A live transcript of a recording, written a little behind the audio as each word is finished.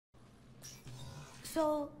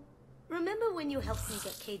So, remember when you helped me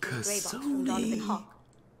get Cage's grey box from Donovan Hawk?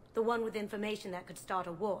 The one with information that could start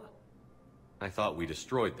a war. I thought we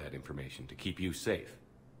destroyed that information to keep you safe.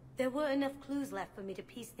 There were enough clues left for me to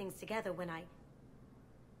piece things together when I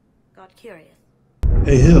got curious.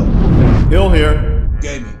 Hey, Hill. Hill here.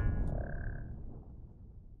 Gaming.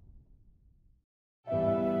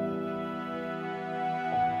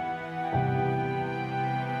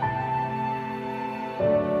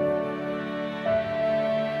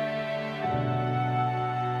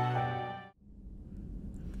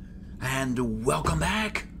 And welcome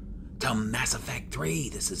back to Mass Effect 3.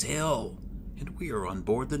 This is Hill, and we are on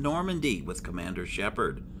board the Normandy with Commander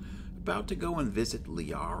Shepard, about to go and visit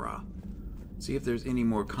Liara. See if there's any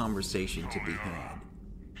more conversation to be had.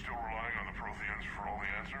 Still relying on the Protheans for all the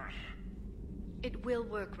answers? It will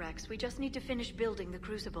work, Rex. We just need to finish building the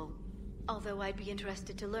Crucible. Although I'd be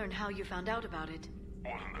interested to learn how you found out about it.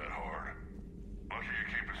 Wasn't that hard. Lucky you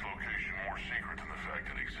keep its location more secret than the fact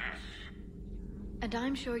it exists. And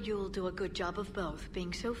I'm sure you'll do a good job of both,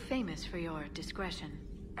 being so famous for your discretion.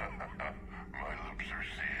 My lips are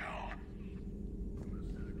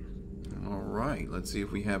sealed. Alright, let's see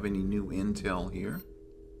if we have any new intel here.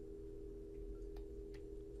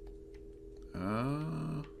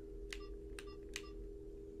 I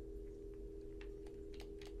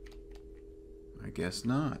guess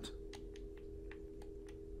not.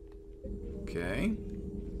 Okay.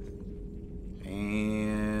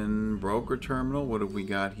 And broker terminal, what have we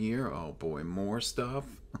got here? Oh boy, more stuff.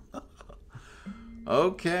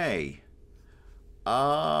 Okay.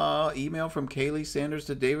 Email from Kaylee Sanders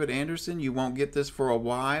to David Anderson. You won't get this for a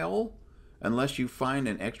while unless you find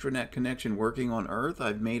an extranet connection working on Earth.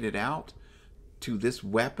 I've made it out to this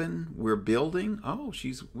weapon we're building. Oh,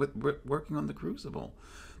 she's working on the Crucible.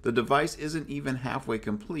 The device isn't even halfway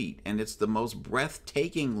complete, and it's the most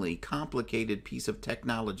breathtakingly complicated piece of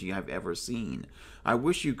technology I've ever seen. I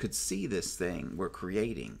wish you could see this thing we're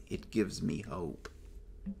creating. It gives me hope.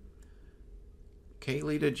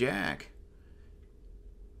 Kaylee to Jack.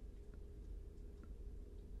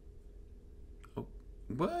 Oh,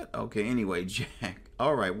 what? Okay, anyway, Jack.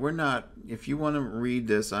 All right, we're not... If you want to read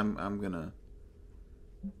this, I'm going to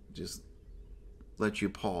just let you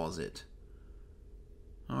pause it.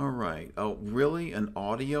 All right. Oh, really? An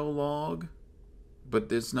audio log? But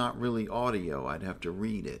it's not really audio. I'd have to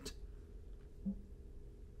read it.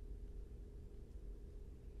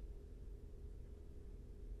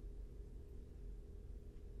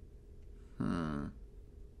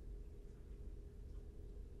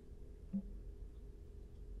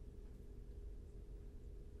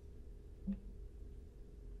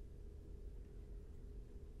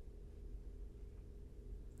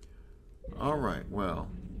 All right, well,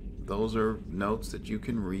 those are notes that you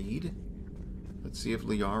can read. Let's see if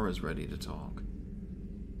Liara's ready to talk.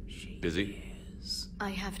 She Busy? is. I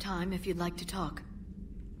have time if you'd like to talk.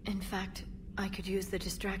 In fact, I could use the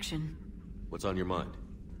distraction. What's on your mind?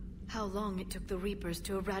 How long it took the Reapers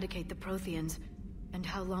to eradicate the Protheans, and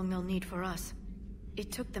how long they'll need for us.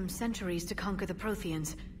 It took them centuries to conquer the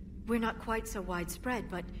Protheans. We're not quite so widespread,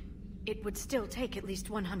 but it would still take at least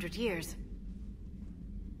 100 years.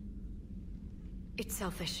 It's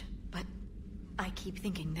selfish, but I keep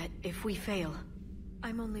thinking that if we fail...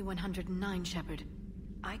 I'm only 109, Shepard.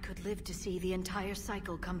 I could live to see the entire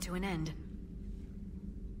cycle come to an end.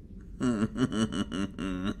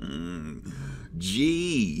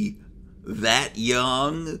 Gee, that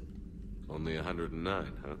young? Only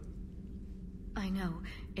 109, huh? I know.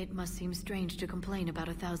 It must seem strange to complain about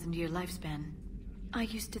a 1,000-year lifespan. I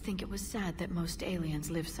used to think it was sad that most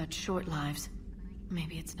aliens live such short lives.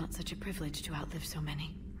 Maybe it's not such a privilege to outlive so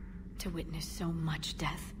many. To witness so much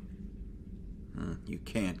death. You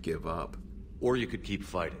can't give up. Or you could keep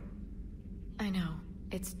fighting. I know.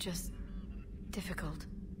 It's just... difficult.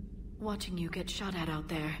 Watching you get shot at out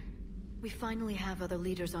there. We finally have other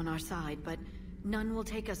leaders on our side, but none will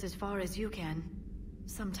take us as far as you can.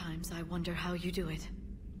 Sometimes I wonder how you do it.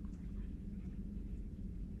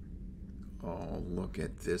 Oh, look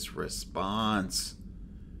at this response.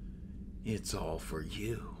 It's all for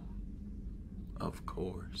you. Of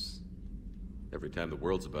course. Every time the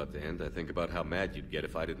world's about to end, I think about how mad you'd get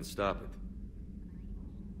if I didn't stop it.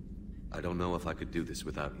 I don't know if I could do this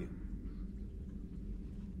without you.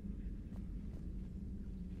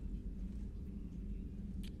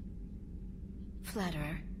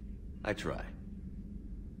 Flatterer. I try.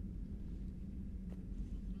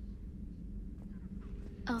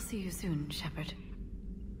 I'll see you soon, Shepard.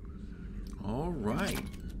 All right.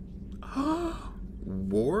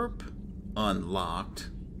 Warp unlocked.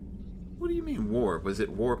 What do you mean warp? Was it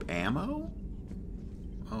warp ammo?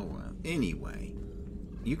 Oh, well, anyway.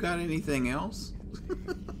 You got anything else?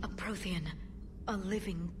 A Prothean. A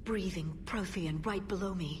living, breathing Prothean right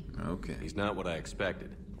below me. Okay. He's not what I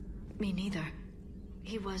expected. Me neither.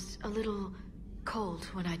 He was a little cold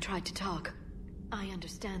when I tried to talk. I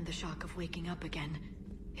understand the shock of waking up again.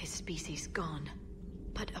 His species gone.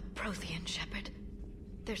 But a Prothean, Shepard.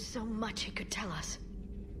 There's so much he could tell us.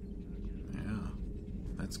 Yeah.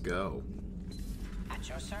 Let's go. At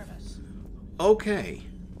your service. Okay.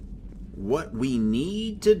 What we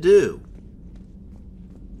need to do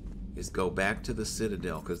is go back to the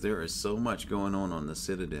Citadel, because there is so much going on the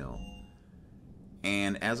Citadel.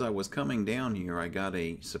 And as I was coming down here, I got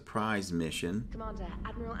a surprise mission. Commander,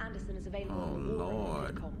 Admiral Anderson is available. Oh, on the war Lord.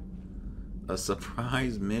 intercom. A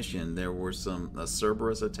surprise mission. There were a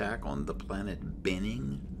Cerberus attack on the planet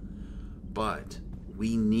Benning. But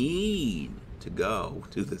we need to go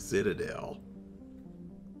to the Citadel.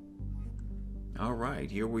 Alright,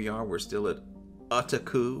 here we are. We're still at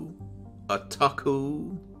Utaku,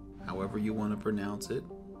 however you want to pronounce it.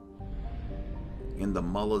 In the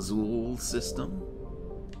Malazul system.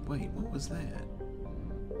 Wait, what was that?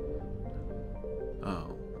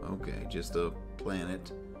 Oh, okay, just a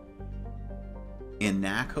planet.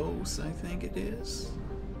 Inakos, I think it is.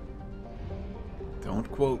 Don't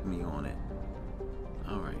quote me on it.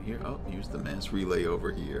 Alright, here's the mass relay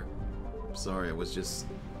over here. Sorry, I was just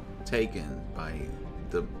taken by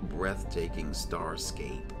the breathtaking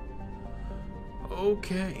starscape.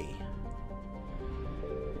 Okay.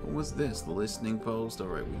 What was this? The listening post?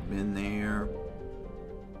 Alright, we've been there.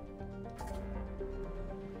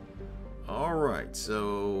 Alright,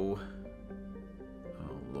 so...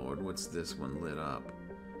 Oh Lord, what's this one lit up?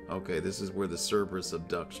 Okay, this is where the Cerberus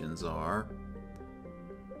abductions are.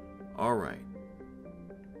 Alright.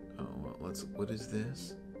 Oh, well, what is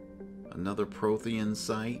this? Another Prothean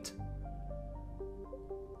site?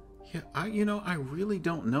 Yeah, I really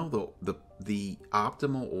don't know the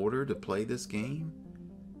optimal order to play this game.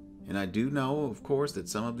 And I do know, of course, that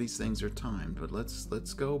some of these things are timed, but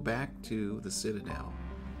let's go back to the Citadel.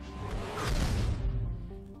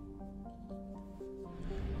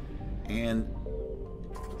 And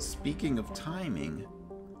speaking of timing,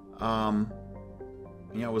 I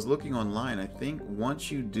was looking online. I think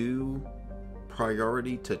once you do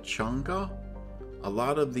priority to Chunga, a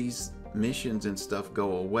lot of these missions and stuff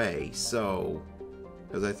go away. So,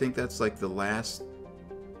 because I think that's like the last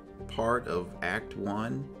part of Act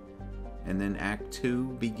 1, and then Act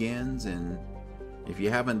 2 begins, and if you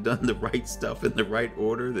haven't done the right stuff in the right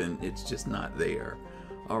order, then it's just not there.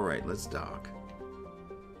 Alright, let's dock.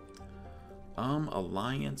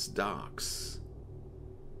 Alliance docks.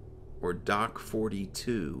 Or Dock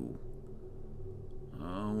 42.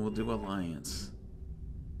 We'll do Alliance.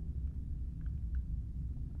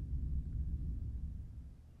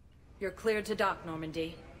 You're cleared to dock,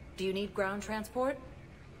 Normandy. Do you need ground transport?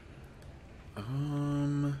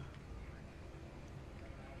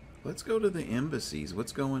 Let's go to the embassies.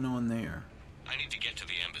 What's going on there? I need to get to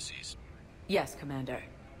the embassies. Yes, Commander.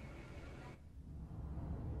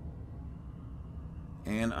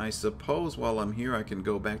 And I suppose while I'm here, I can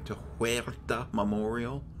go back to Huerta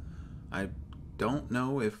Memorial. I don't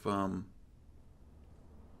know if Caden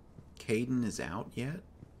is out yet.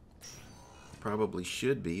 Probably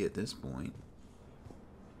should be at this point.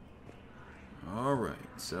 Alright,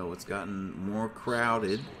 so it's gotten more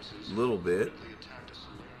crowded a little bit.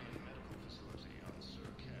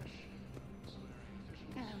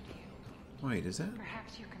 Wait, is that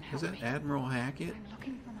Admiral Hackett?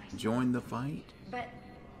 Join the fight? But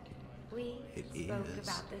we It spoke is.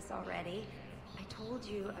 about this already. I told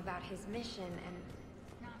you about his mission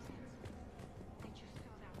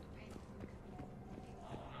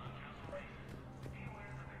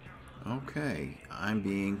and... Okay, I'm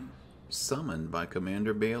being summoned by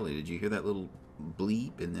Commander Bailey. Did you hear that little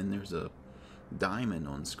bleep? And then there's a diamond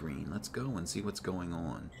on screen. Let's go and see what's going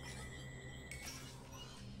on.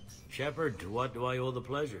 Shepard, to what do I owe the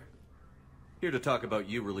pleasure? Here to talk about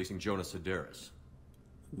you releasing Jonas Sindarius.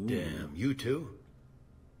 Damn, you too?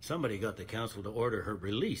 Somebody got the council to order her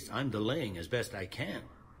release. I'm delaying as best I can.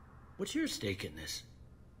 What's your stake in this?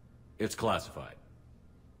 It's classified.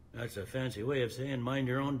 That's a fancy way of saying mind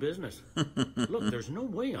your own business. Look, there's no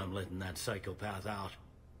way I'm letting that psychopath out.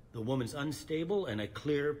 The woman's unstable and a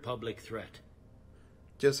clear public threat.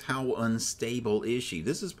 Just how unstable is she?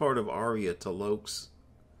 This is part of Arya Talok's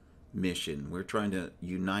mission. We're trying to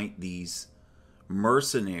unite these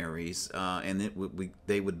mercenaries, and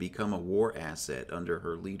they would become a war asset under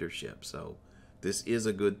her leadership. So this is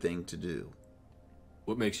a good thing to do.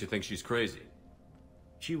 What makes you think she's crazy?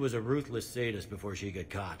 She was a ruthless sadist before she got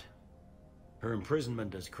caught. Her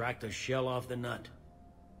imprisonment has cracked the shell off the nut.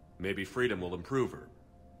 Maybe freedom will improve her.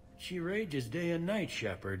 She rages day and night,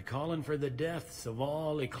 Shepard, calling for the deaths of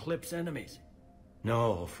all Eclipse enemies.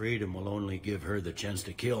 No, freedom will only give her the chance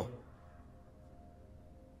to kill.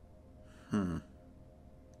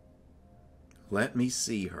 Let me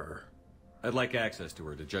see her. I'd like access to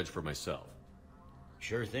her to judge for myself.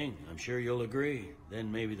 Sure thing. I'm sure you'll agree.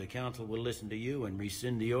 Then maybe the Council will listen to you and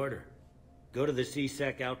rescind the order. Go to the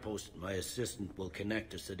C-Sec outpost. My assistant will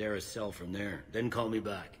connect to Sindarius' cell from there. Then call me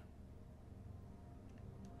back.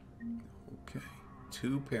 Okay.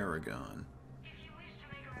 2 Paragon.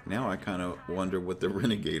 Now I kind of wonder what the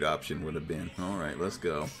Renegade option would have been. Alright, let's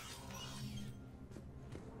go.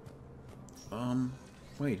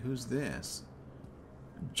 Wait, who's this?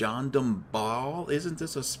 John Dumball? Isn't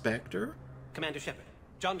this a Spectre? Commander Shepard,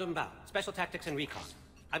 John Dumball, Special Tactics and Recon.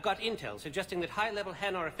 I've got intel suggesting that high-level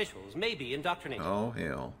Hanar officials may be indoctrinated. Oh,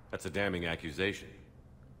 hell. That's a damning accusation.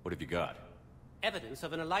 What have you got? Evidence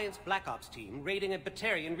of an Alliance Black Ops team raiding a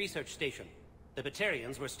Batarian research station. The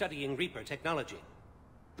Batarians were studying Reaper technology.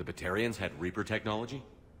 The Batarians had Reaper technology?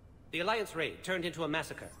 The Alliance raid turned into a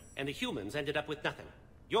massacre, and the humans ended up with nothing.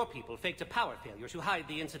 Your people faked a power failure to hide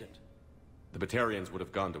the incident. The Batarians would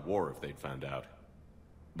have gone to war if they'd found out.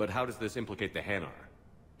 But how does this implicate the Hanar?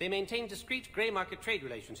 They maintained discreet gray market trade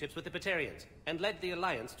relationships with the Batarians, and led the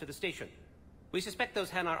Alliance to the station. We suspect those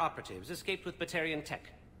Hanar operatives escaped with Batarian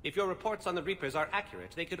tech. If your reports on the Reapers are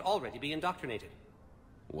accurate, they could already be indoctrinated.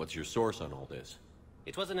 What's your source on all this?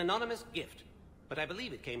 It was an anonymous gift, but I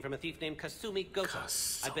believe it came from a thief named Kasumi Goto.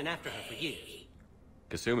 I've been after her for years.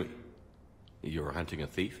 Kasumi? You're hunting a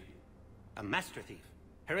thief? A master thief.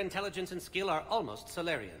 Her intelligence and skill are almost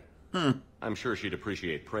Solarian. I'm sure she'd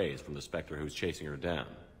appreciate praise from the Spectre who's chasing her down.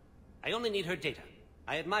 I only need her data.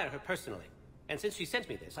 I admire her personally. And since she sent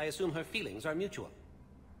me this, I assume her feelings are mutual.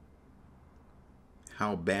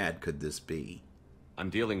 How bad could this be? I'm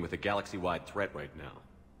dealing with a galaxy-wide threat right now.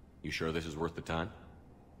 You sure this is worth the time?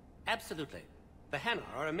 Absolutely. The Hanar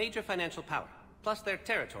are a major financial power. Plus their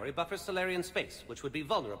territory buffers Solarian space, which would be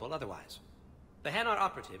vulnerable otherwise. The Hanar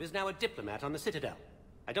operative is now a diplomat on the Citadel.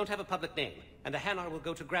 I don't have a public name, and the Hanar will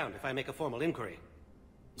go to ground if I make a formal inquiry.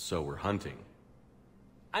 So we're hunting.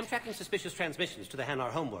 I'm tracking suspicious transmissions to the Hanar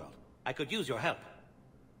homeworld. I could use your help.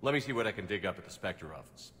 Let me see what I can dig up at the Spectre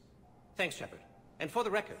office. Thanks, Shepard. And for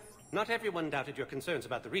the record, not everyone doubted your concerns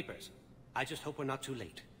about the Reapers. I just hope we're not too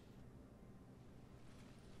late.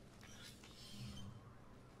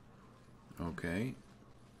 Okay.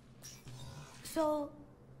 So,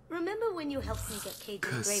 remember when you helped me get Kt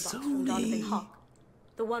Greybox from Donovan Hawk?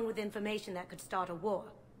 The one with information that could start a war.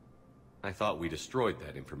 I thought we destroyed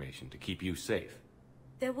that information to keep you safe.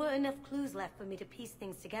 There were enough clues left for me to piece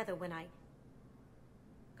things together when I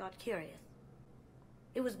got curious.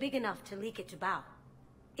 It was big enough to leak it to Bao.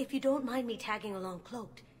 If you don't mind me tagging along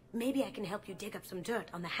cloaked, maybe I can help you dig up some dirt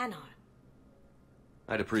on the Hanar.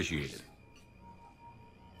 I'd appreciate it.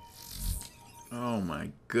 Oh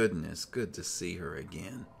my goodness, good to see her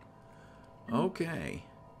again. Okay.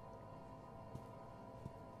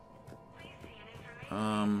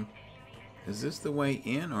 Is this the way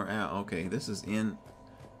in or out? Okay, this is in.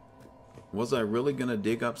 Was I really going to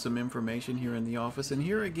dig up some information here in the office? And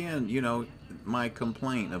here again, you know, my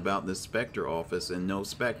complaint about the Spectre office and no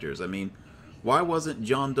Spectres. I mean, why wasn't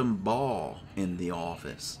John Dumball in the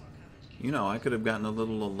office? You know, I could have gotten a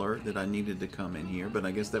little alert that I needed to come in here, but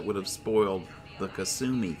I guess that would have spoiled the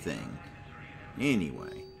Kasumi thing.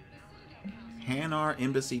 Anyway. Hanar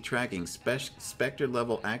Embassy tracking Spectre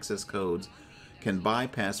level access codes can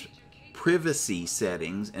bypass privacy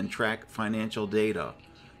settings and track financial data,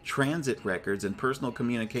 transit records, and personal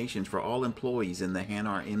communications for all employees in the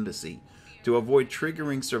Hanar Embassy. To avoid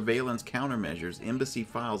triggering surveillance countermeasures, embassy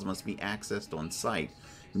files must be accessed on site.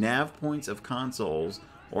 Nav points of consoles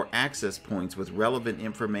or access points with relevant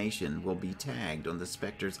information will be tagged on the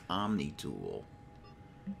Spectre's Omni tool.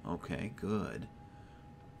 Okay, good.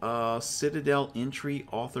 Citadel entry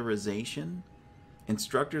authorization.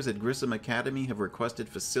 Instructors at Grissom Academy have requested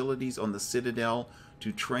facilities on the Citadel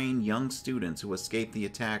to train young students who escaped the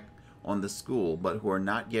attack on the school but who are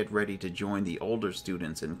not yet ready to join the older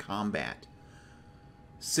students in combat.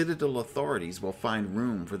 Citadel authorities will find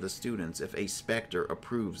room for the students if a Spectre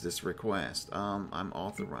approves this request. I'm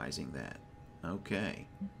authorizing that. Okay.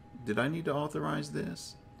 Did I need to authorize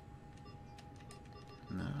this?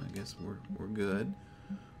 No, I guess we're good.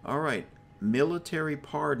 Alright. Military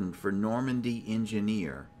pardon for Normandy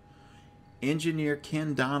engineer. Engineer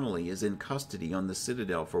Ken Donnelly is in custody on the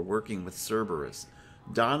Citadel for working with Cerberus.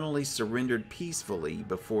 Donnelly surrendered peacefully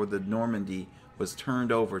before the Normandy was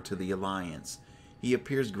turned over to the Alliance. He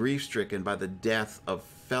appears grief-stricken by the death of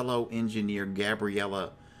fellow engineer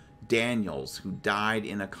Gabriella Daniels, who died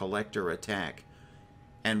in a collector attack,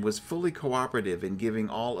 and was fully cooperative in giving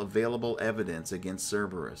all available evidence against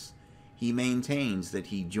Cerberus. He maintains that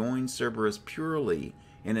he joined Cerberus purely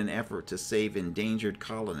in an effort to save endangered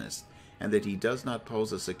colonists, and that he does not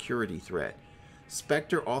pose a security threat.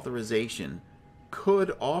 Spectre authorization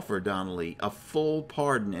could offer Donnelly a full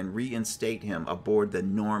pardon and reinstate him aboard the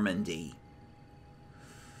Normandy.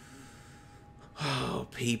 Oh,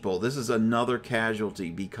 people, this is another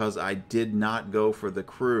casualty because I did not go for the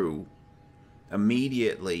crew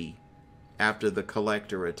immediately after the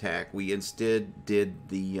collector attack. We instead did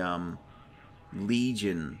the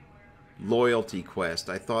Legion loyalty quest.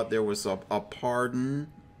 I thought there was a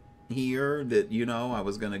pardon here that, you know, I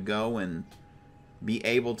was going to go and be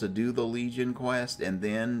able to do the Legion quest, and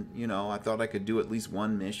then, you know, I thought I could do at least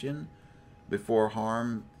one mission before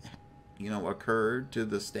harm, you know, occurred to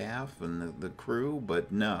the staff and the crew,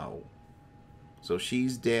 but no. So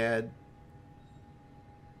she's dead.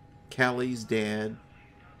 Kelly's dead.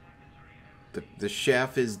 The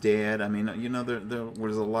chef is dead. I mean, you know, there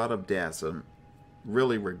was a lot of deaths. I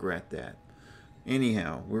really regret that.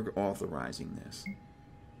 Anyhow, we're authorizing this.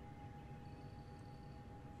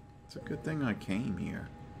 It's a good thing I came here.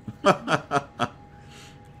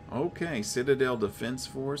 Okay, Citadel Defense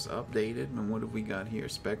Force updated. And what have we got here?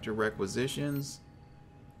 Spectre requisitions.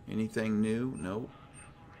 Anything new? Nope.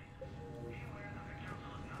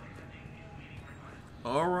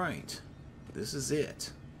 Alright. This is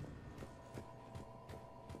it.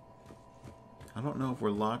 I don't know if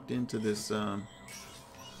we're locked into this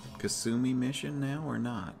Kasumi mission now or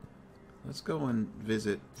not. Let's go and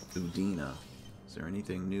visit Udina. Is there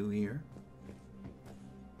anything new here?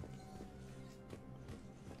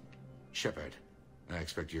 Shepard, I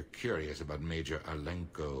expect you're curious about Major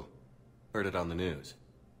Alenko. Heard it on the news.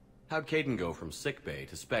 How'd Caden go from sickbay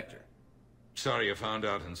to Spectre? Sorry you found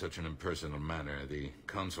out in such an impersonal manner. The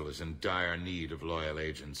Council is in dire need of loyal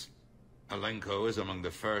agents. Alenko is among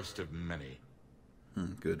the first of many.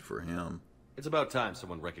 Good for him. It's about time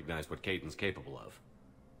someone recognized what Caden's capable of.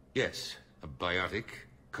 Yes, a biotic,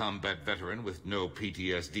 combat veteran with no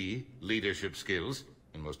PTSD, leadership skills,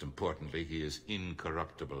 and most importantly, he is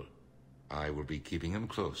incorruptible. I will be keeping him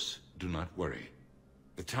close. Do not worry.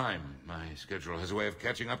 The time, my schedule has a way of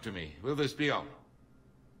catching up to me. Will this be all?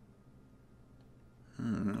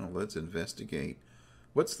 No, let's investigate.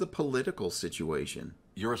 What's the political situation?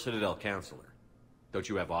 You're a Citadel counselor. Don't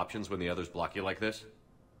you have options when the others block you like this?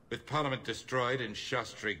 With Parliament destroyed and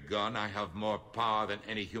Shastri gone, I have more power than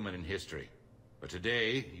any human in history. But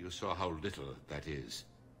today, you saw how little that is.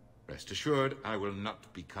 Rest assured, I will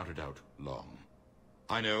not be counted out long.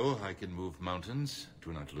 I know I can move mountains.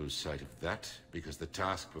 Do not lose sight of that, because the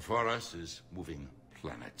task before us is moving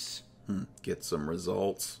planets. Get some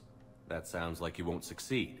results. That sounds like you won't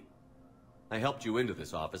succeed. I helped you into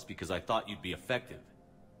this office because I thought you'd be effective.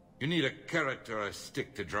 You need a carrot or a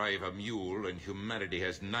stick to drive a mule, and humanity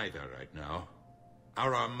has neither right now.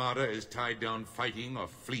 Our armada is tied down fighting or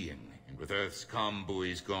fleeing, and with Earth's comm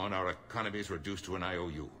buoys gone, our economy is reduced to an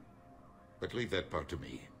IOU. But leave that part to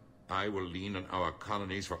me. I will lean on our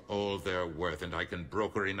colonies for all they're worth, and I can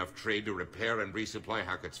broker enough trade to repair and resupply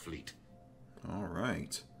Hackett's fleet. All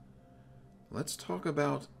right. Let's talk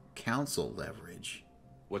about council leverage.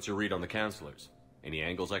 What's your read on the counselors? Any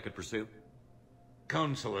angles I could pursue?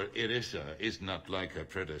 Counselor Irissa is not like her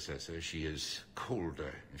predecessor. She is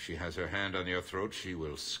colder. If she has her hand on your throat, she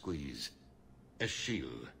will squeeze.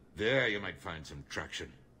 Eschil, there you might find some traction.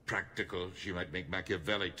 Practical, she might make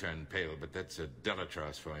Machiavelli turn pale, but that's a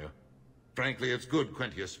Delatras for you. Frankly, it's good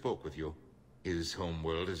Quentius spoke with you. His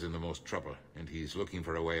homeworld is in the most trouble, and he's looking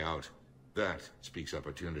for a way out. That speaks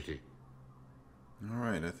opportunity. All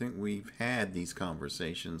right, I think we've had these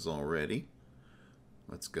conversations already.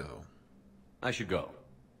 Let's go. I should go.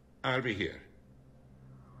 I'll be here.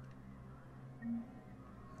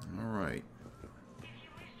 All right.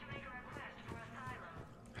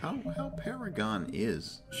 How Paragon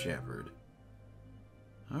is Shepard?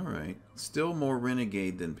 All right. Still more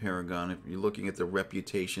renegade than Paragon if you're looking at the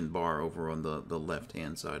reputation bar over on the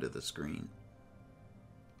left-hand side of the screen.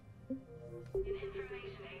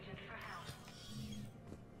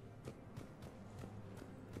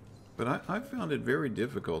 But I found it very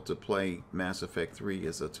difficult to play Mass Effect 3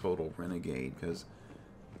 as a total renegade because,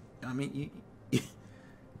 I mean,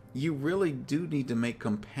 you really do need to make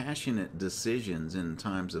compassionate decisions in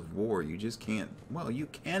times of war. You just can't, well, you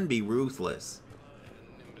can be ruthless,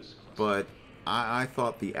 but I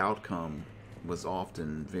thought the outcome was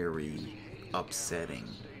often very upsetting.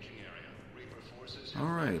 All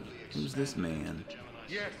right, who's this man?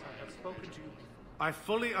 Yes, I have spoken to you. I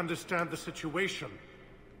fully understand the situation.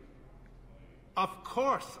 Of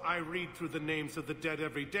course I read through the names of the dead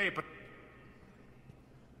every day, but...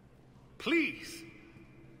 Please!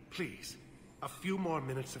 Please. A few more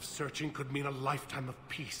minutes of searching could mean a lifetime of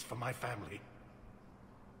peace for my family.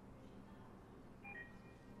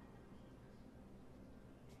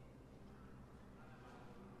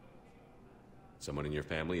 Someone in your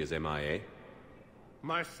family is MIA?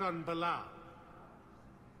 My son Bilal.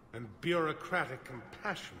 And bureaucratic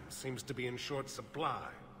compassion seems to be in short supply.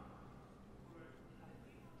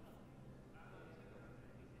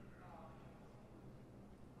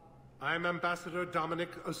 I'm Ambassador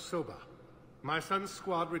Dominic Osoba. My son's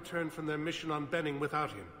squad returned from their mission on Benning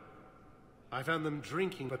without him. I found them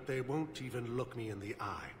drinking, but they won't even look me in the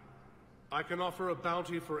eye. I can offer a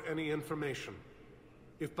bounty for any information.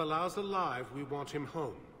 If Bilal's alive, we want him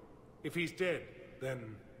home. If he's dead,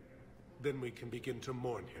 then we can begin to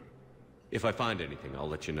mourn him. If I find anything, I'll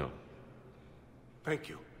let you know. Thank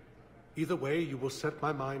you. Either way, you will set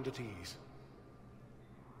my mind at ease.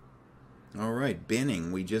 Alright,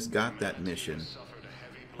 Benning. We just got that mission.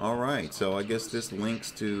 Alright, so I guess this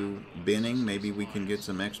links to Benning. Maybe we can get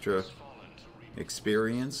some extra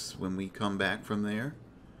experience when we come back from there.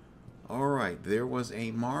 Alright, there was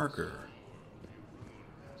a marker.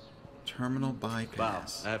 Terminal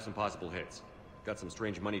bypass. Wow, I have some possible hits. Got some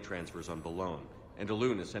strange money transfers on Balone, and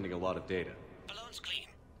Alun is sending a lot of data. Balone's clean.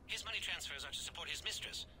 His money transfers are to support his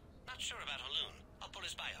mistress. Not sure about Alun. I'll pull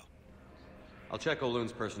his bio. I'll check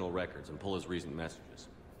Olun's personal records and pull his recent messages.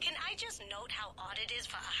 Can I just note how odd it is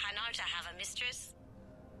for a Hanar to have a mistress?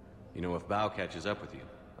 You know, if Bao catches up with you,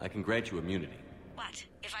 I can grant you immunity. What,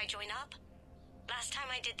 if I join up? Last time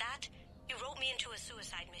I did that, you wrote me into a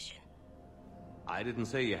suicide mission. I didn't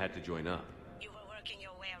say you had to join up. You were working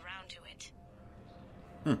your way around to it.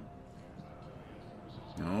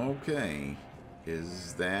 Okay.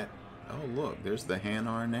 Is that... Oh, look, there's the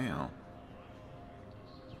Hanar now.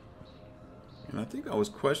 And I think I was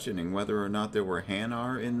questioning whether or not there were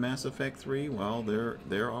Hanar in Mass Effect 3. Well,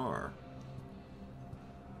 there are.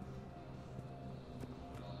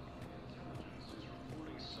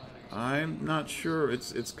 I'm not sure.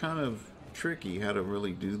 It's kind of tricky how to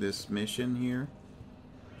really do this mission here.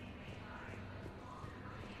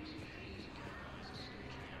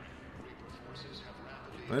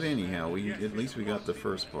 But anyhow, at least we got the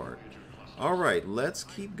first part. All right, let's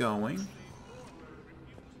keep going.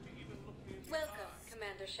 Welcome,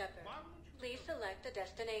 Commander Shepard. Please select a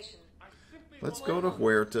destination. Let's go to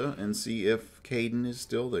Huerta and see if Kaidan is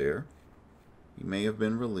still there. He may have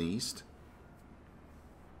been released.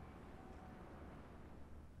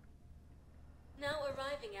 Now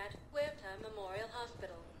arriving at Huerta Memorial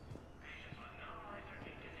Hospital.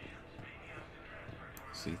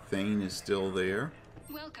 See, Thane is still there.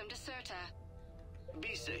 Welcome to Serta.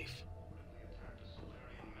 Be safe.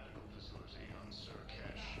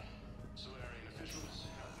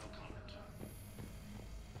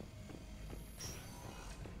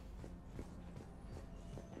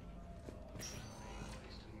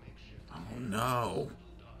 Oh no.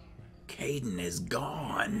 Kaidan is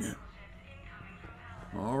gone.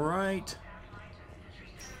 All right.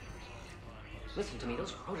 Listen to me,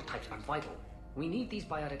 those prototypes are vital. We need these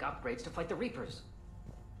biotic upgrades to fight the Reapers.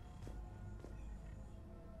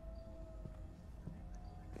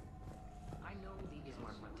 I know the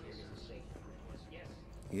Ismar frontier isn't safe.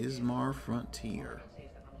 Yes. Ismar Frontier.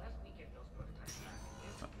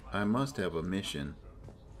 I must have a mission.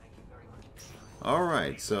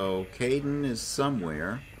 Alright, so Kaidan is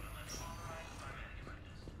somewhere.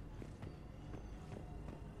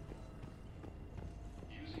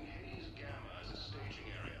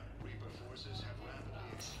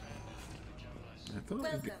 I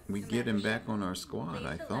thought we'd get him back on our squad,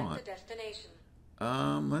 I thought.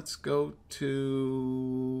 Let's go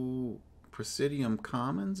to Presidium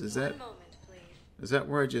Commons. Is that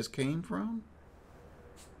where I just came from?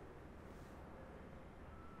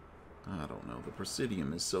 I don't know. The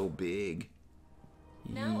Presidium is so big.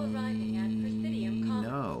 Now arriving at Presidium Commons.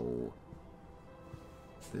 No.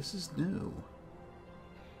 This is new.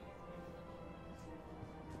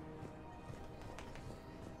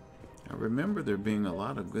 I remember there being a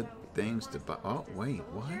lot of good things to buy. Oh, wait,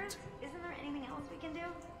 what? Isn't there anything else we can do?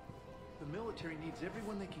 The military needs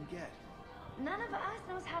everyone they can get. None of us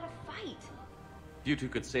knows how to fight. You two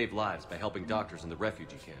could save lives by helping doctors in the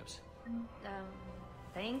refugee camps.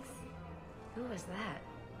 Thanks. Who was that?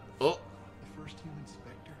 Oh. The first human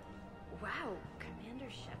Spectre. Wow,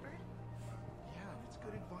 Commander Shepard? Yeah, that's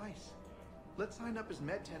good advice. Let's sign up as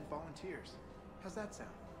Med-10 volunteers. How's that sound?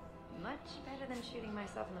 Much better than shooting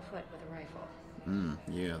myself in the foot with a rifle.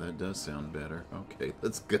 Yeah, that does sound better. Okay,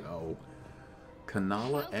 let's go.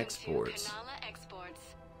 Kanala Exports. Kanala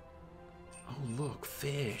Oh, look,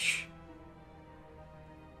 fish.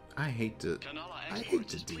 I hate to do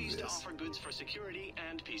pleased to this. offer goods for security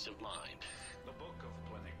and peace of mind. The Book of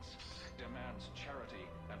Clinics demands charity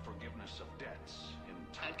and forgiveness of debts in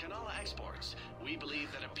At Kanala Exports, we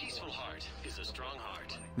believe that a peaceful heart is a strong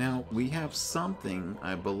heart. Now, we have something,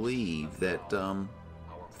 I believe, that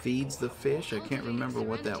feeds the fish. I can't remember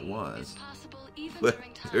what that was. But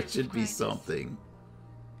there should be something.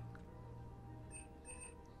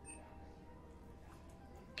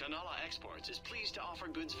 Kanala Exports is pleased to offer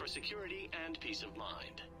goods for security and peace of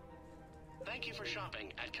mind. Thank you for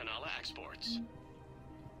shopping at Kanala Exports.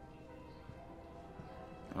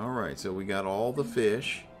 Alright, so we got all the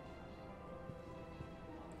fish.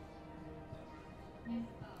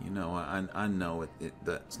 You know, I know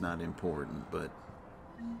that's not important, but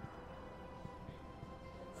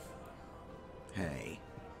hey.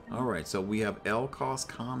 Alright, so we have Elkos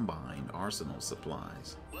Combine Arsenal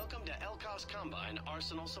Supplies. Welcome to Elkos Combine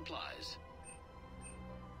Arsenal Supplies.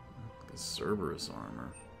 The Cerberus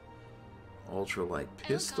Armor. Ultralight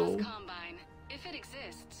Pistol. Elkos Combine. If it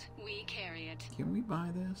exists, we carry it. Can we buy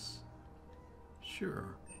this?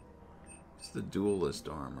 Sure. It's the Duelist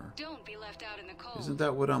Armor. Don't be left out in the cold. Isn't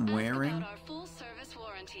that what I'm wearing? About our full service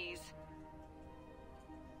warranties.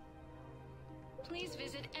 Please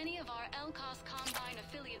visit any of our Elkos Combine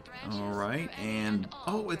affiliate branches. All right, and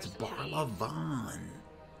oh, it's Barla Von.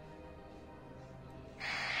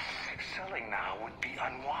 Selling now would be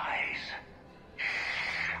unwise.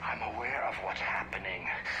 I'm aware of what's happening.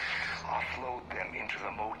 Offload them into the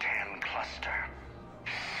Motan cluster.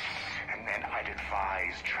 And then I'd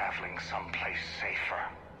advise traveling someplace safer.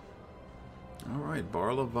 Alright,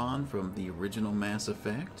 Barla Von from the original Mass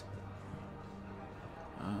Effect.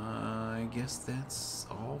 I guess that's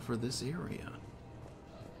all for this area.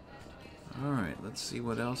 Alright, let's see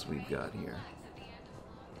what else we've got here.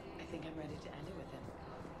 I think I'm ready to end it with him.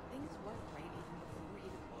 Things weren't great even before he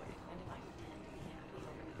deployed, and if I pretend to be happy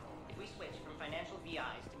over it. If we switch from financial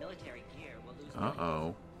VIs to military gear, we'll lose.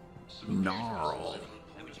 Uh-oh. Gnarl.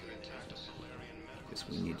 Guess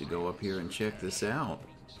we need to go up here and check this out.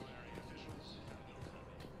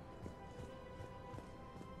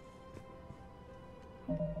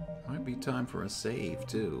 Might be time for a save,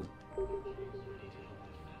 too.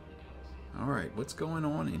 Alright, what's going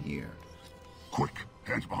on in here? Quick,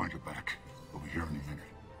 hands behind your back. We'll be here any minute.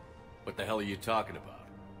 What the hell are you talking about?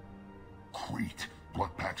 Crete,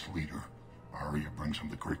 Bloodpack's leader. Arya brings him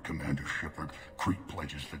the great Commander Shepard. Crete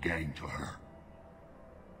pledges the gang to her.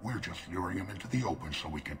 We're just luring him into the open so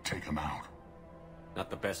we can take him out. Not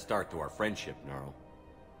the best start to our friendship, Gnarl.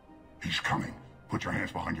 He's coming. Put your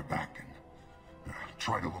hands behind your back and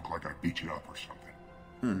try to look like I beat you up or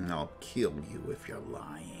something. I'll kill you if you're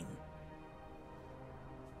lying.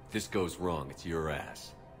 If this goes wrong, it's your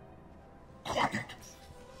ass. Quiet.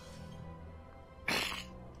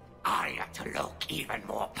 Arya to look even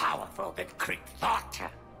more powerful than Crete thought.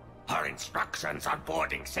 Her instructions on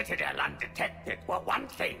boarding Citadel undetected were one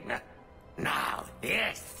thing. Now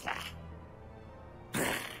this.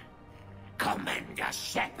 Commander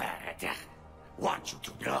Shepard. Want you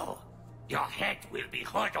to know, your head will be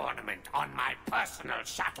hood ornament on my personal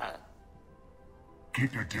shuttle.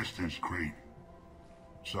 Keep your distance, Crete.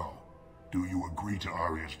 So, do you agree to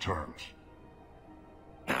Arya's terms?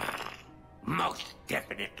 Most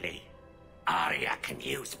definitely. Arya can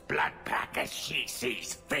use Bloodpack as she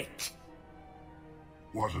sees fit.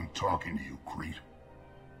 Wasn't talking to you, Crete.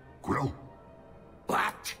 Grill?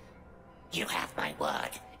 What? You have my word.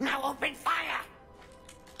 Now open fire!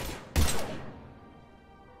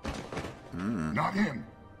 Not him.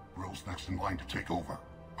 Grill's next in line to take over.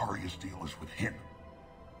 Arya's deal is with him.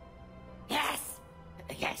 Yes.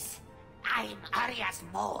 Yes. I'm Arya's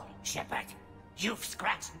mole, Shepard. You've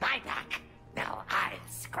scratched my back. Now I'll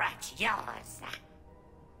scratch yours.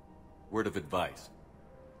 Word of advice.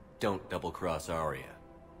 Don't double-cross Arya.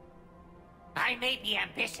 I may be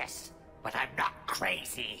ambitious, but I'm not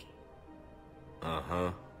crazy.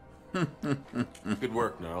 Uh-huh. Good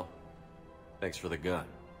work, Gnarl. Thanks for the gun.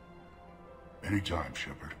 Anytime,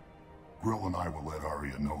 Shepard. Grill and I will let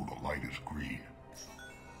Arya know the light is green.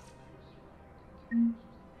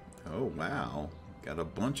 Oh, wow. Got a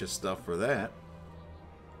bunch of stuff for that.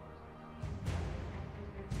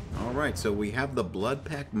 Alright, so we have the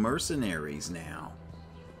Bloodpack mercenaries now.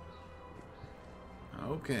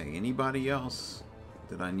 Okay, anybody else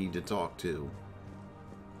that I need to talk to?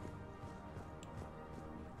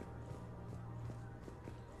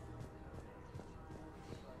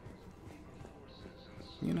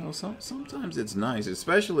 You know, sometimes it's nice,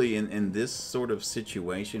 especially in this sort of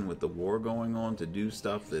situation with the war going on, to do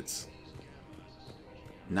stuff that's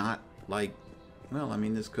not like, well, I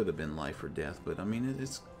mean, this could have been life or death, but I mean,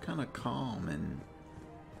 it's kind of calm and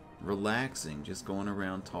relaxing, just going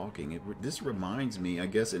around talking. This reminds me, I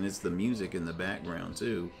guess, and it's the music in the background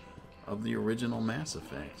too, of the original Mass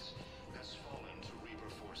Effect.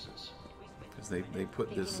 Because they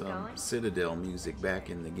put this Citadel music back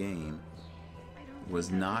in the game. It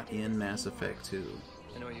was not in Mass Effect 2.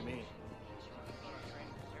 I know what you mean.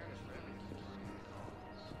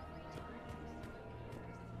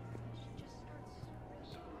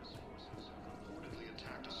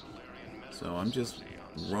 So I'm just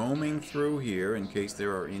roaming through here in case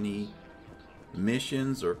there are any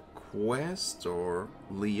missions or quests or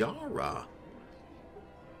Liara.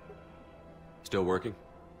 Still working?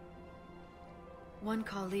 One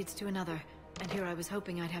call leads to another, and here I was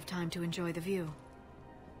hoping I'd have time to enjoy the view.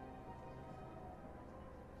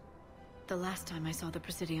 The last time I saw the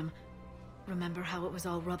Presidium, remember how it was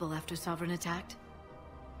all rubble after Sovereign attacked?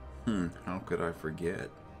 How could I forget?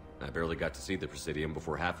 I barely got to see the Presidium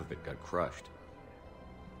before half of it got crushed.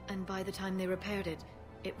 And by the time they repaired it,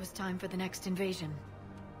 it was time for the next invasion.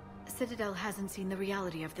 Citadel hasn't seen the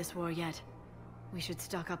reality of this war yet. We should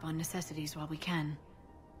stock up on necessities while we can.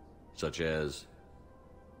 Such as?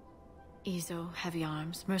 EZO, heavy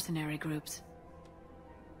arms, mercenary groups.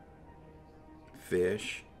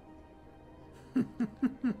 Fish.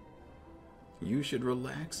 You should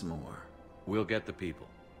relax more. We'll get the people.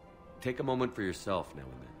 Take a moment for yourself now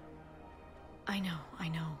and then. I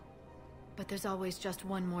know. But there's always just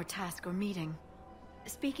one more task or meeting.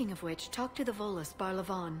 Speaking of which, talk to the Volus,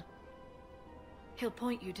 Barlavan. He'll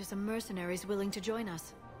point you to some mercenaries willing to join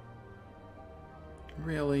us.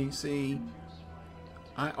 Really? See,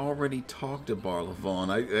 I already talked to Barlavan.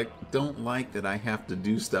 I don't like that I have to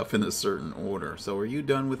do stuff in a certain order. So are you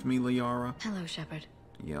done with me, Liara? Hello, Shepard.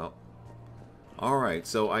 Yep. Alright,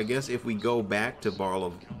 so I guess if we go back to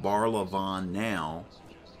Barlavan now,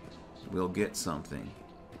 we'll get something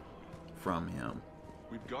from him.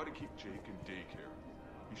 We've got to keep Jake in daycare.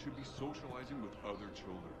 He should be socializing with other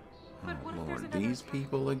children. Oh, Lord, these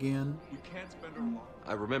people again? We can't spend our lives.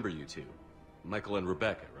 I remember you two. Michael and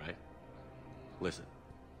Rebecca, right? Listen.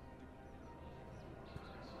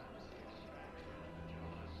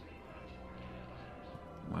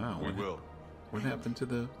 Wow. We will. What happened to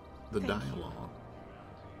the dialogue?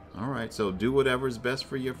 Alright, so do whatever's best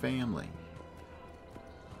for your family.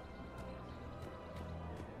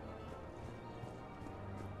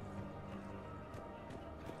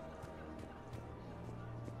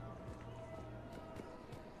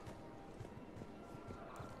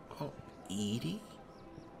 Oh, Edie?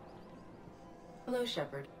 Hello,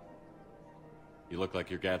 Shepard. You look like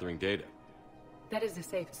you're gathering data. That is a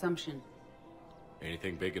safe assumption.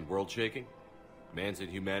 Anything big and world-shaking? Man's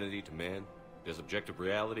inhumanity to man? Does objective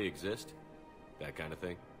reality exist? That kind of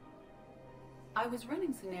thing? I was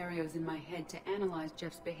running scenarios in my head to analyze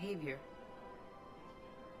Jeff's behavior.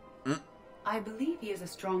 I believe he has a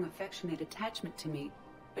strong affectionate attachment to me,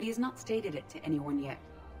 but he has not stated it to anyone yet.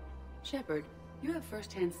 Shepard, you have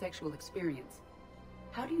first-hand sexual experience.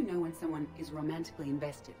 How do you know when someone is romantically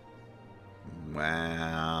invested?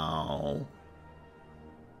 Wow.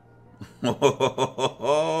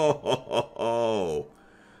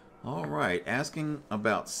 All right, asking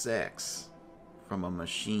about sex from a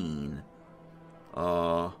machine.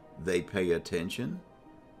 They pay attention?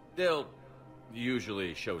 They'll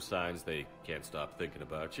usually show signs they can't stop thinking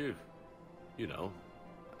about you. You know,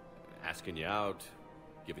 asking you out,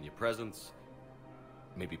 giving you presents,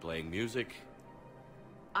 maybe playing music.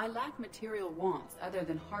 I lack material wants other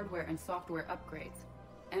than hardware and software upgrades,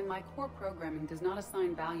 and my core programming does not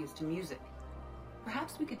assign values to music.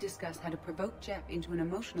 Perhaps we could discuss how to provoke Jeff into an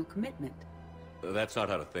emotional commitment. That's not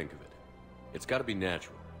how to think of it. It's got to be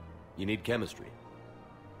natural. You need chemistry.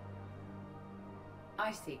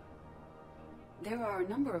 I see. There are a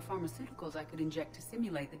number of pharmaceuticals I could inject to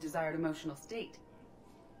simulate the desired emotional state.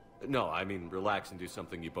 No, I mean relax and do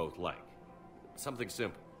something you both like. Something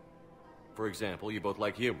simple. For example, you both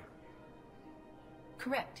like humor.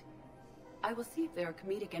 Correct. I will see if there are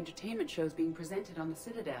comedic entertainment shows being presented on the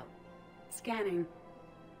Citadel. Scanning.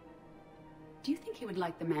 Do you think he would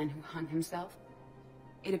like The Man Who Hung Himself?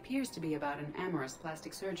 It appears to be about an amorous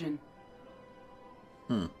plastic surgeon.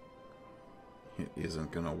 It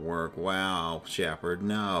isn't gonna work. Wow, Shepard,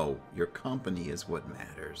 no. Your company is what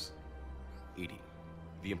matters. Edie,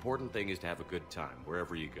 the important thing is to have a good time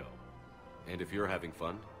wherever you go. And if you're having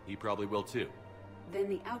fun, he probably will too. Then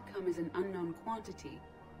the outcome is an unknown quantity,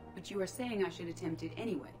 but you are saying I should attempt it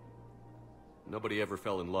anyway. Nobody ever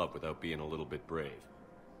fell in love without being a little bit brave.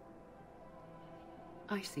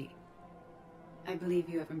 I see. I believe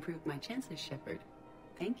you have improved my chances, Shepard.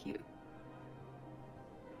 Thank you.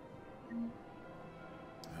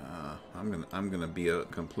 I'm gonna be a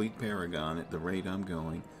complete paragon at the rate I'm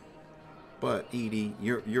going. But Edie,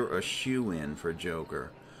 you're a shoe-in for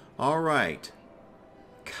Joker. All right,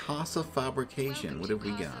 Casa Fabrication. What have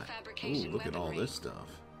we got? Ooh, look at all this stuff.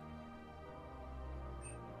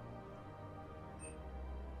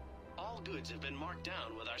 All goods have been marked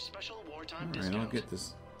down with our special wartime All discount. right, I'll get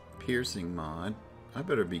this piercing mod. I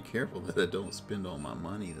better be careful that I don't spend all my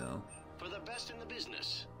money though. For the best in the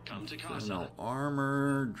business, come to Casa. No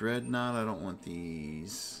armor, dreadnought. I don't want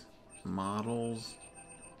these models.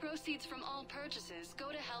 Proceeds from all purchases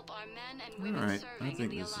go to help our men and women Alright, serving I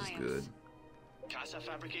think in the this Alliance. is good. Casa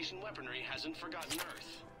Fabrication Weaponry hasn't forgotten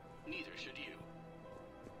Earth. Neither should you.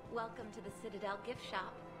 Welcome to the Citadel gift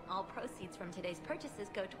shop. All proceeds from today's purchases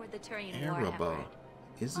go toward the Turian War Araba. effort.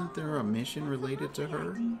 Isn't there a mission related to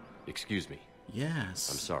her? Excuse me. Yes.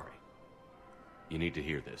 I'm sorry. You need to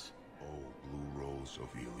hear this. Oh, Blue Rose of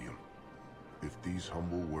Ilium. If these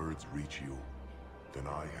humble words reach you, then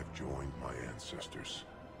I have joined my ancestors.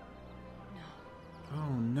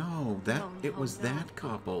 Oh no, it was that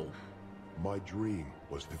couple. My dream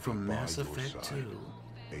was to From be by Mass your Effect side,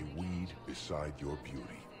 2. a weed beside your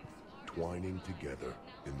beauty, twining together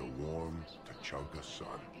in the warm Tachanka sun.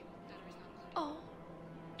 Oh,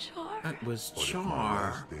 Char. That was But if my Char.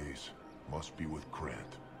 last days must be with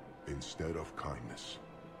Krant instead of kindness,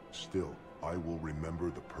 still I will remember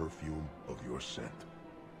the perfume of your scent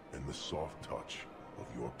and the soft touch of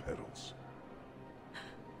your petals.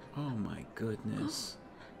 Oh my goodness.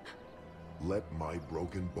 Let my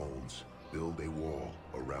broken bones build a wall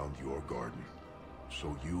around your garden,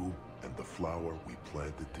 so you and the flower we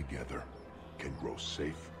planted together can grow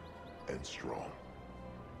safe and strong.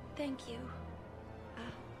 Thank you.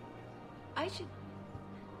 I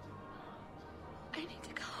need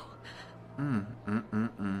to go.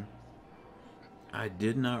 I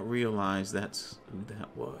did not realize that's who that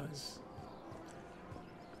was.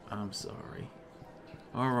 I'm sorry.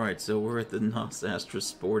 Alright, so we're at the Nosastra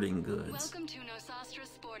Sporting Goods. Welcome to Nosastra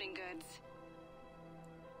Sporting Goods.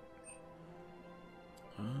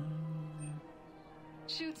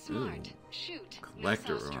 Shoot smart. Ooh. Shoot.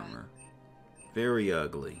 Collector Nosastra. armor. Very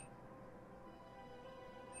ugly.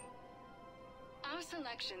 Our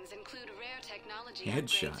selections include rare technology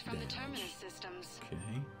Headshot upgrades from the damage. terminus systems.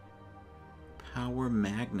 Okay. Power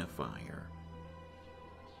magnifier.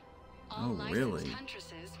 All Oh, licensed really?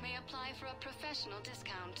 huntresses may apply for a professional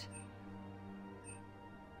discount.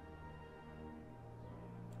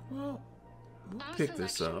 Well, we'll Our pick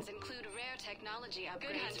this up. selections include rare technology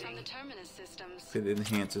upgrades from the terminus systems. If it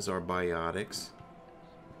enhances our biotics.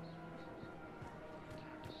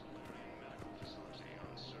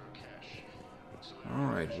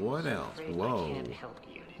 Alright, what else? Whoa.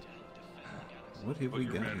 What have we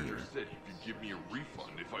Your got manager here? said he could give me a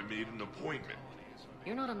refund if I made an appointment.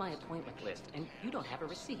 You're not on my appointment list, and you don't have a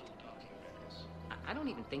receipt. I don't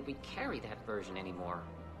even think we carry that version anymore.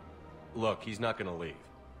 Look, he's not gonna leave.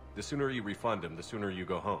 The sooner you refund him, the sooner you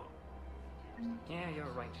go home. Yeah, you're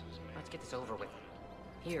right. Let's get this over with.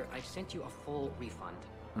 Here, I've sent you a full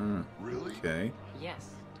refund. Really? Okay. Yes.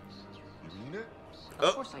 You mean it?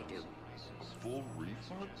 Of course I do. A full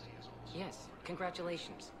refund? Yes,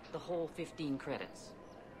 congratulations. The whole 15 credits.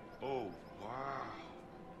 Oh, wow.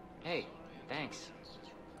 Hey, thanks.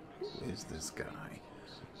 Who is this guy?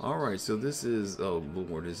 Alright, so this is, oh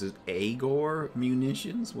lord, is it Agor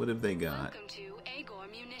Munitions? What have they got? Welcome to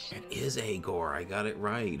Agor Munitions. It is Agor, I got it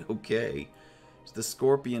right. Okay. It's the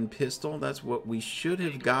Scorpion Pistol. That's what we should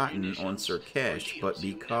have gotten on Sirkesh, but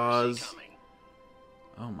because...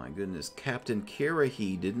 Oh my goodness, Captain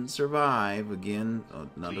Kirahi didn't survive. Again,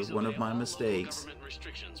 another one of my mistakes.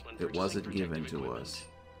 It wasn't given to us.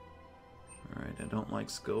 Alright, I don't like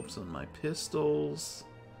scopes on my pistols.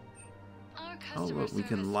 Oh look, we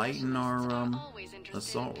can lighten our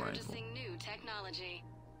assault rifle.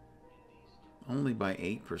 Only by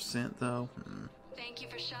 8% though? Thank you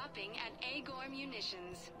for shopping at Agor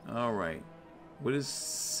Munitions. Alright. What is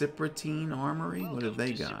Cypratine Armory? What have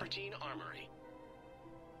they got?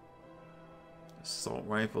 Assault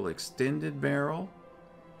rifle extended barrel.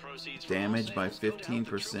 Damage by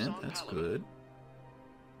 15%. That's good.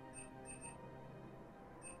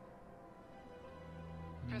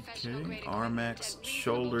 Okay. Armax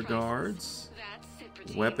shoulder guards.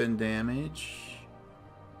 Weapon damage.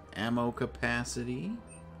 Ammo capacity.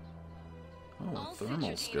 Oh, a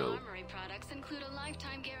thermal scope. Armory products include a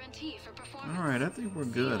lifetime guarantee for performance. Alright, I think we're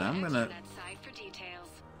good. I'm gonna For details.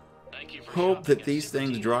 hope that these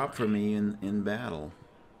things drop for me in battle.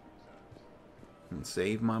 And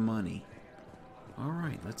save my money.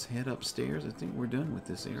 Alright, let's head upstairs. I think we're done with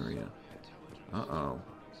this area. Uh-oh.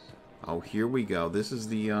 Oh, here we go. This is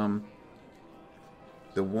the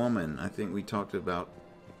woman I think we talked about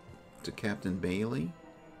to Captain Bailey.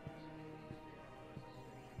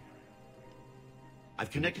 I've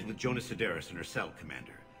connected with Jonas Sindarius in her cell,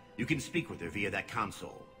 Commander. You can speak with her via that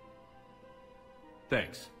console.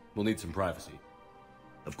 Thanks. We'll need some privacy.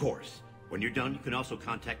 Of course. When you're done, you can also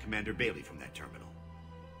contact Commander Bailey from that terminal.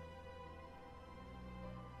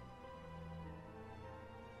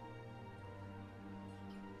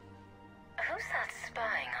 Who's that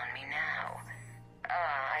spying on me now?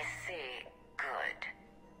 Ah, I see. Good.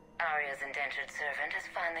 Arya's indentured servant has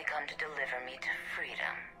finally come to deliver me to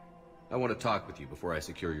freedom. I want to talk with you before I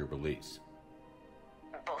secure your release.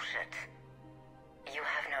 Bullshit. You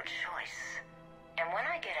have no choice. And when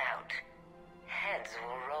I get out, heads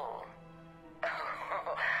will roll.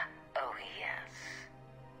 Oh, yes.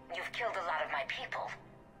 You've killed a lot of my people.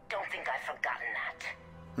 Don't think I've forgotten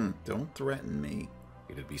that. Don't threaten me.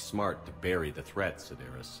 It'd be smart to bury the threat,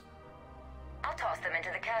 Sindarius. I'll toss them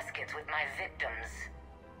into the caskets with my victims.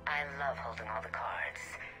 I love holding all the cards.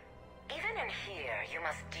 Even in here, you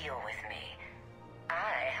must deal with me.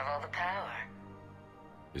 I have all the power.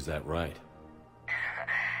 Is that right?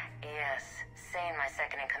 Yes. Saying my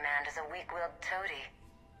second-in-command is a weak-willed toady.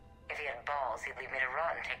 If he had balls, he'd leave me to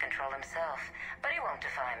rot and take control himself. But he won't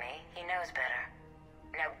defy me. He knows better.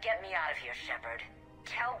 Now get me out of here, Shepard.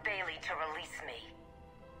 Tell Bailey to release me.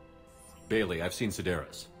 Bailey, I've seen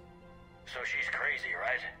Sindarius. So she's crazy,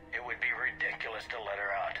 right? It would be ridiculous to let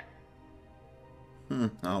her out.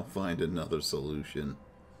 I'll find another solution.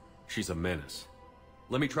 She's a menace.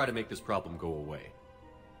 Let me try to make this problem go away.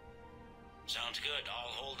 Sounds good. I'll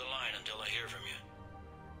hold the line until I hear from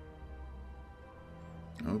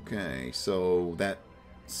you. Okay, so that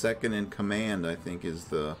second in command, I think, is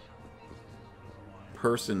the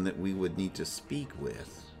person that we would need to speak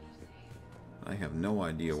with. I have no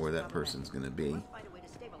idea where that person's going to be.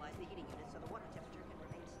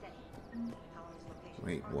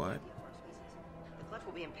 Wait, what? The clutch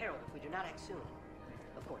will be in peril if we do not act soon.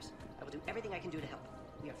 Of course, I will do everything I can do to help.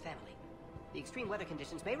 We are family. The extreme weather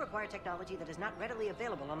conditions may require technology that is not readily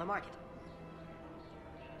available on the market.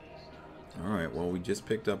 Alright, well, we just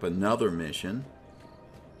picked up another mission.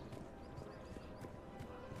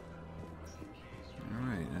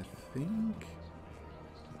 Alright, I think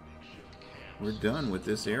we're done with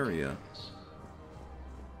this area.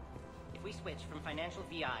 If we switch from financial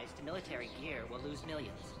VIs to military gear, we'll lose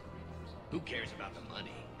millions. Who cares about the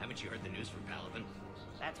money? Haven't you heard the news from Palaven?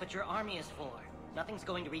 That's what your army is for. Nothing's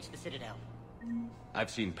going to reach the Citadel.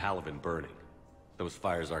 I've seen Palaven burning. Those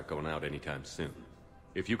fires aren't going out anytime soon.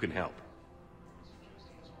 If you can help.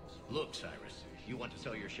 Look, Cyrus, you want to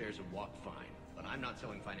sell your shares of Walk, fine. But I'm not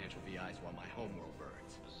selling financial VIs while my homeworld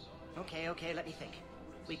burns. Okay, let me think.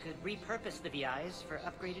 We could repurpose the VIs for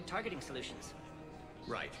upgraded targeting solutions.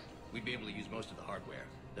 Right. We'd be able to use most of the hardware.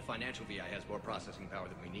 The financial VI has more processing power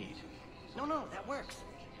than we need. No, that works.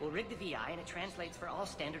 We'll rig the VI and it translates for all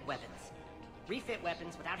standard weapons. Refit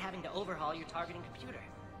weapons without having to overhaul your targeting computer.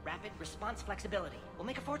 Rapid response flexibility. We'll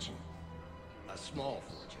make a fortune. A small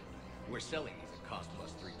fortune. We're selling these at cost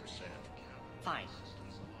plus 3%. Fine.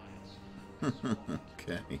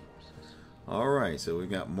 Okay. Alright, so we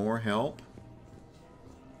got more help.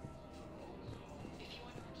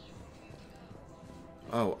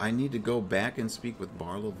 Oh, I need to go back and speak with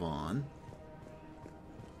Barlavon.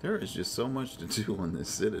 There is just so much to do on this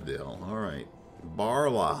Citadel. Alright.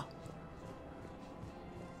 Barla.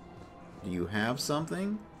 Do you have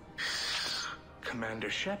something? Commander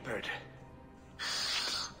Shepard.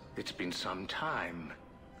 It's been some time.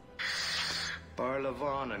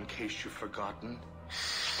 Barlavon, in case you've forgotten.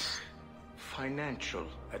 Financial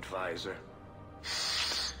advisor.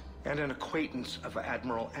 And an acquaintance of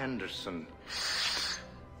Admiral Anderson.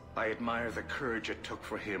 I admire the courage it took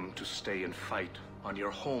for him to stay and fight on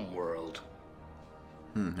your home world.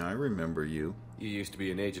 I remember you. You used to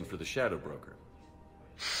be an agent for the Shadow Broker.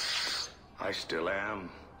 I still am.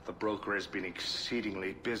 The broker has been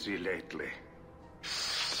exceedingly busy lately.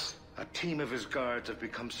 A team of his guards have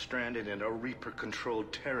become stranded in a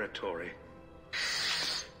Reaper-controlled territory.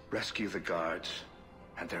 Rescue the guards,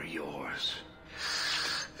 and they're yours.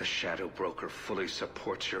 The Shadow Broker fully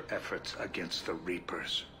supports your efforts against the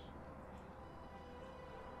Reapers.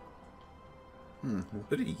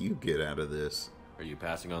 What do you get out of this? Are you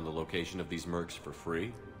passing on the location of these mercs for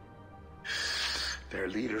free? Their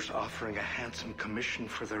leader's offering a handsome commission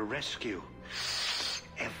for their rescue.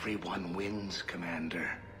 Everyone wins, Commander.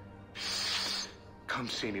 Come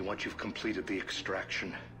see me once you've completed the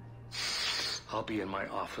extraction. I'll be in my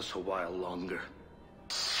office a while longer.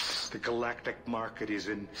 The galactic market is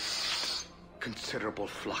in considerable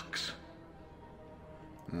flux.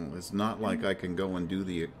 Well, it's not like I can go and do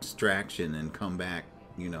the extraction and come back,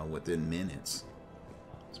 you know, within minutes.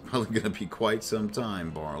 It's probably going to be quite some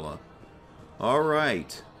time, Barla. All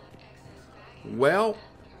right. Well,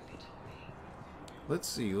 let's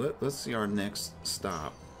see. Let's see our next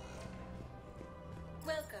stop.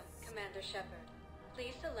 Welcome, Commander Shepard.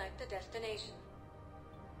 Please select a destination.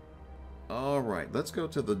 All right, let's go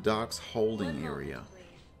to the docks holding area.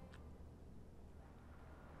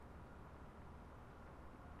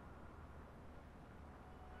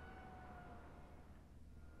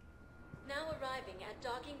 Now arriving at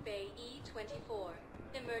Docking Bay E-24,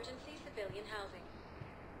 emergency civilian housing.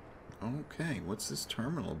 Okay, what's this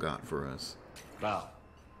terminal got for us? Val,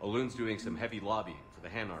 Olun's doing some heavy lobbying for the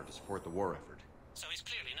Hanar to support the war effort. So he's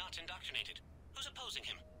clearly not indoctrinated. Who's opposing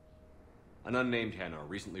him? An unnamed Hanar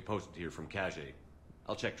recently posted here from Kage.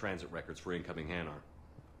 I'll check transit records for incoming Hanar.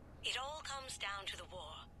 It all comes down to the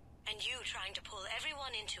war, and you trying to pull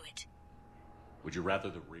everyone into it. Would you rather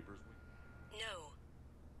the Reapers win? No.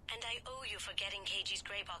 And I owe you for getting KG's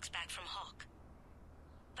grey box back from Hawk.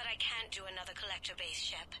 But I can't do another collector base,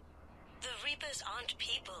 Shep. The Reapers aren't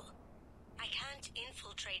people. I can't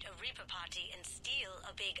infiltrate a Reaper party and steal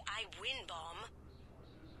a big I win bomb.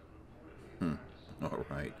 All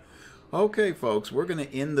right. Okay, folks, we're going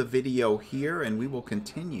to end the video here, and we will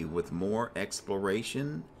continue with more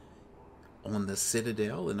exploration on the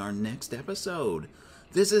Citadel in our next episode.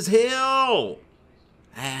 This is Hill,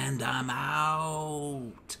 and I'm out.